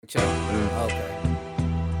Check. Okay.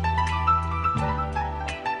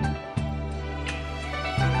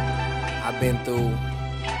 I've been through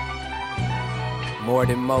more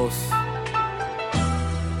than most,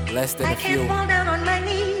 less than a few. I can't fall down on my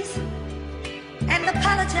knees and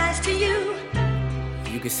apologize to you.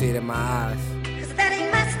 You can see it in my eyes. 'Cause that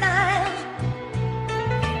ain't my style.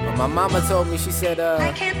 But my mama told me, she said,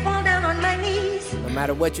 I can't fall down on my knees no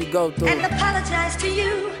matter what you go through, and apologize to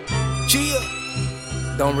you. chill,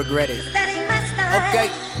 don't regret it. 'Cause that ain't my style. Okay.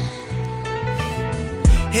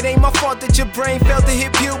 It ain't my fault that your brain failed to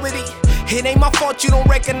hit puberty. It ain't my fault you don't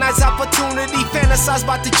recognize opportunity. Fantasize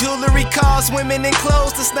about the jewelry, cars, women, and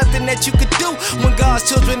clothes. There's nothing that you could do when God's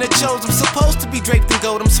children are chosen. I'm supposed to be draped in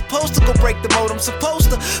gold. I'm supposed to go break the mold. I'm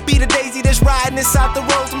supposed to be the daisy that's riding inside the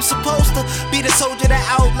rose. I'm supposed to be the soldier that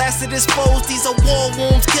outlasted his foes. These are war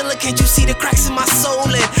wounds, killer. Can't you see the cracks in my soul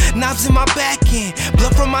and knives in my back end,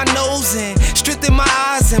 blood from my nose and strength in my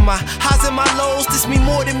eyes and my highs and my lows. This mean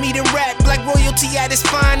more to me than rap. Black royalty at its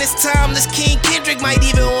finest. Timeless King Kendrick might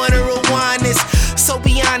even wanna rewind. So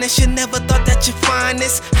be honest, you never thought that you'd find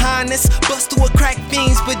this highness. Bust through a crack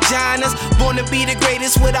fiend's vaginas. Born to be the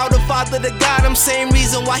greatest without a father to God him. Same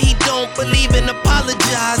reason why he don't believe in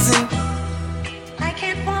apologizing. I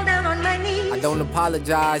can't fall down on my knees. I don't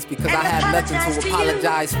apologize because And I have nothing apologize to to you.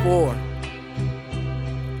 apologize for.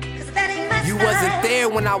 'Cause that ain't my You style. wasn't there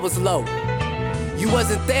when I was low. You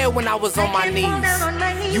wasn't there when I was on my I can't fall down on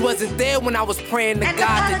my knees. knees. You wasn't there when I was praying to And God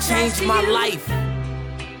to apologize change to my you. life.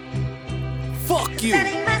 Fuck you. That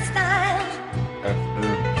ain't my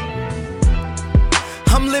style.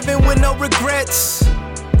 I'm living with no regrets.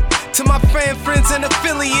 To my friends and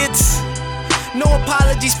affiliates, no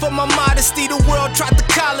apologies for my modesty. The world tried to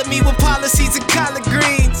collar me with policies and collard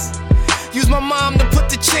greens. Use my mom to put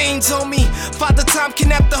the chains on me. Father time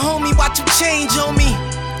kidnapped the homie, watch him change on me.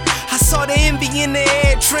 I saw the envy in the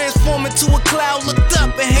air transform into a cloud. Looked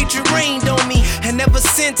up and hatred rained on me. And ever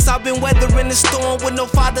since I've been weathering the storm with no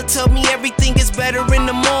father tell me everything is better in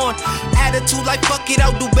the morn. Attitude like fuck it,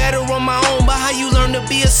 I'll do better on my own. But how you learn to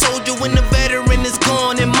be a soldier when the veteran is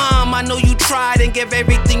gone? And mom, I know you tried and gave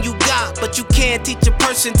everything you got, but you can't teach a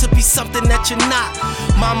person to be something that you're not.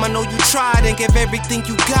 Mom, I know you tried and gave everything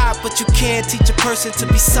you got, but you can't teach a person to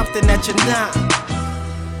be something that you're not.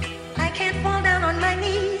 I can't fall down on my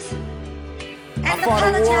knees I and fought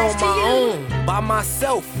a war apologize on to my you. own, by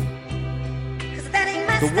myself. 'Cause that ain't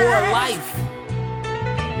my The style. war of life.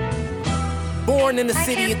 Born in the I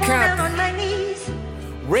city can't of fall down Compton, on my knees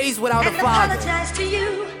raised without a and father, apologize to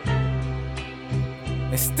you.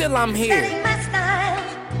 and still I'm That here. ain't my style.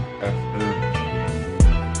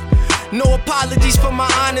 No apologies for my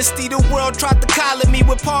honesty. The world tried to collar me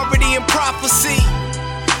with poverty and prophecy.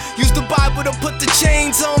 Used the Bible to put the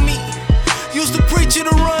chains on me. Used the preacher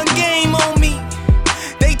to run game on me.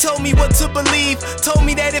 They told me what to believe. Told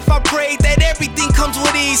me that if I prayed that everything comes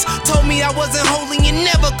with ease. Told me I wasn't holy and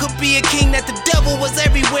never could be a king. That the devil was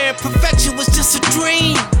everywhere and perfection was just a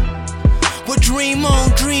dream. Well, dream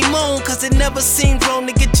on, cause it never seemed wrong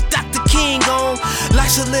to get your Dr. King on.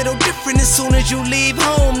 Life's a little different as soon as you leave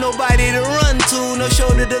home. Nobody to run to, no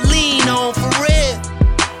shoulder to lean on. For real.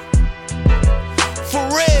 For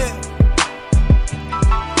real.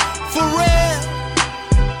 For real.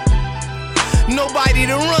 Nobody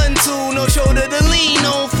to run to, no shoulder to lean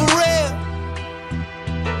on. For real.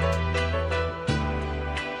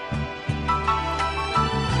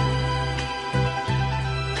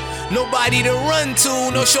 Nobody to run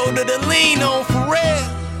to, no shoulder to lean on. For real.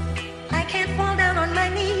 I can't fall down on my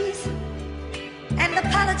knees and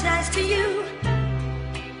apologize to you.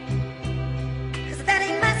 'Cause that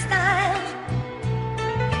ain't my style.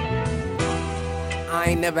 I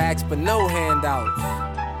ain't never asked for no handouts.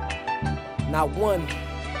 Not one.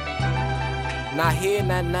 Not here,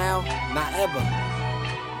 not now, not ever.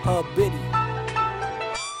 Her Biddy.